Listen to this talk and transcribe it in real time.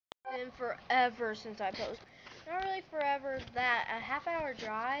been forever since I posted. Not really forever, that a half-hour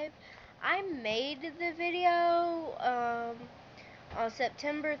drive. I made the video on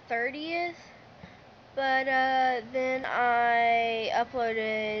September 30th, but then I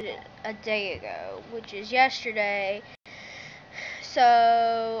uploaded a day ago, which is yesterday.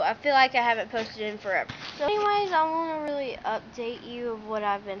 So I feel like I haven't posted in forever. So anyways, I want to really update you of what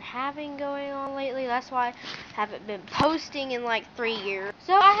I've been having going on lately. That's why I haven't been posting in like 3 years.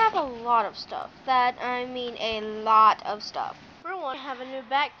 So I have a lot of stuff. A lot of stuff. For one, I have a new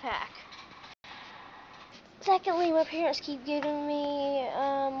backpack. Secondly, my parents keep giving me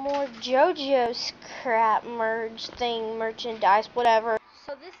more Jojo scrap merchandise, whatever.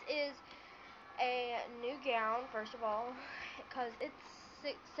 So this is a new gown, first of all, because it's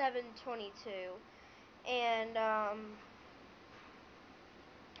 6/7/22, and hang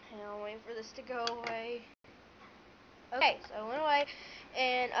on, waiting for this to go away. Okay, so it went away,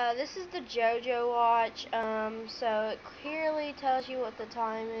 and this is the Jojo watch. So it clearly tells you what the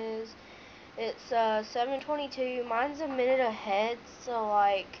time is. It's 7:22. Mine's a minute ahead, so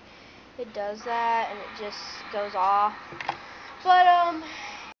like it does that, and it just goes off. But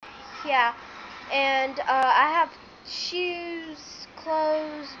yeah. And I have shoes,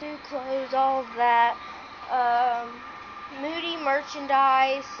 clothes, new clothes, all of that. Moody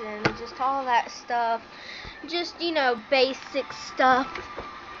merchandise and just all that stuff. Just, you know, basic stuff.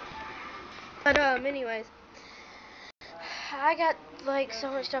 But anyways, I got like so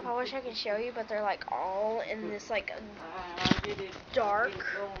much stuff I wish I could show you, but they're like all in this like dark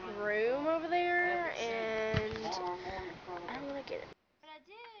room over there, and I don't want to get it. But I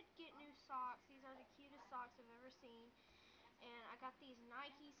did get new socks. These are the cutest socks I've ever seen. And I got these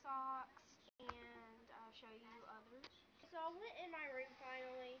Nike socks, and I'll show you others. So I went in my room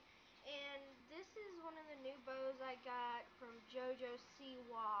finally, and this is one of the new bows I got from Jojo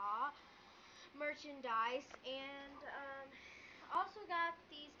Siwa merchandise. And also got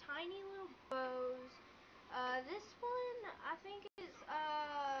these tiny little bows. This one I think is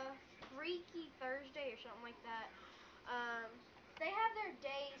Freaky Thursday or something like that. They have their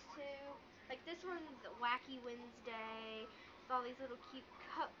days too. Like this one's Wacky Wednesday with all these little cute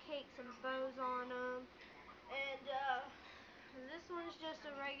cupcakes and bows on them. And this one's just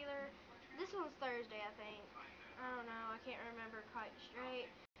a regular. This one's Thursday, I think. I don't know. I can't remember quite straight.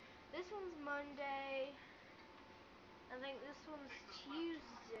 This one's Monday. I think this one's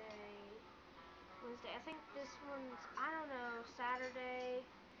Tuesday. Wednesday. I think this one's, I don't know, Saturday.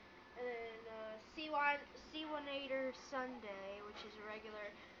 And then Siwanator Sunday, which is a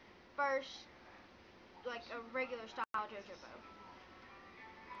regular regular style Jojo bow.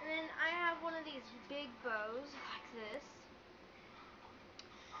 And then I have one of these big bows like this.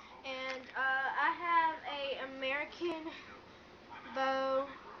 And I have a American bow.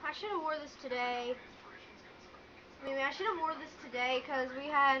 I should have wore this today. I should have wore this today because we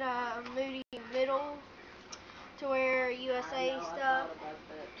had a Moody middle to wear USA stuff.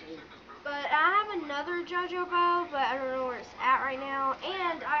 But I have another Jojo bow, but I don't know where it's at right now.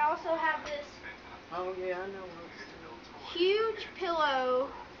 And I also have this huge pillow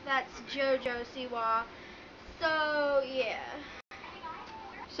that's Jojo Siwa. So yeah.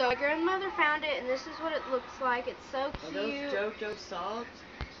 So my grandmother found it, and this is what it looks like. It's so cute. Are those Jojo socks?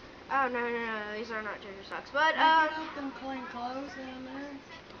 Oh no, these are not Jojo socks. But them clean clothes in there.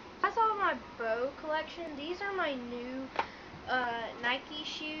 That's all my bow collection. These are my new Nike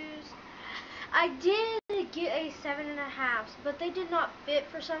shoes. I did get a 7.5, but they did not fit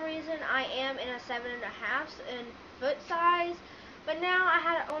for some reason. I am in a 7.5 in foot size, but now I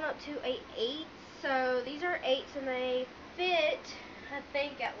had it on up to a 8. So these are 8s and they fit, I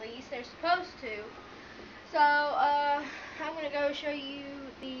think at least. They're supposed to. So I'm gonna go show you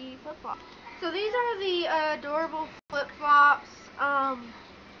the flip-flops. So these are the adorable flip-flops. I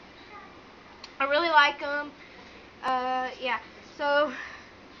really like them. Yeah. So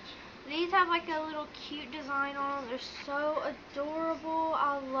these have like a little cute design on them. They're so adorable.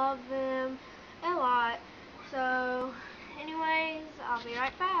 I love them a lot. So anyways, I'll be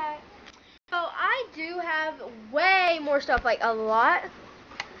right back. So I do have way more stuff, like a lot.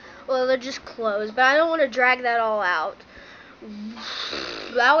 Well, they're just clothes, but I don't want to drag that all out.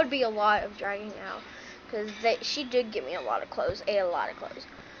 That would be a lot of dragging out, because she did give me a lot of clothes,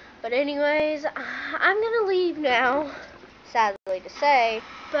 But anyways, I'm gonna leave now, sadly to say.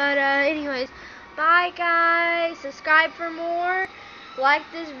 But anyways, bye guys. Subscribe for more, like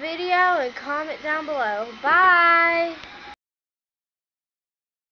this video, and comment down below. Bye.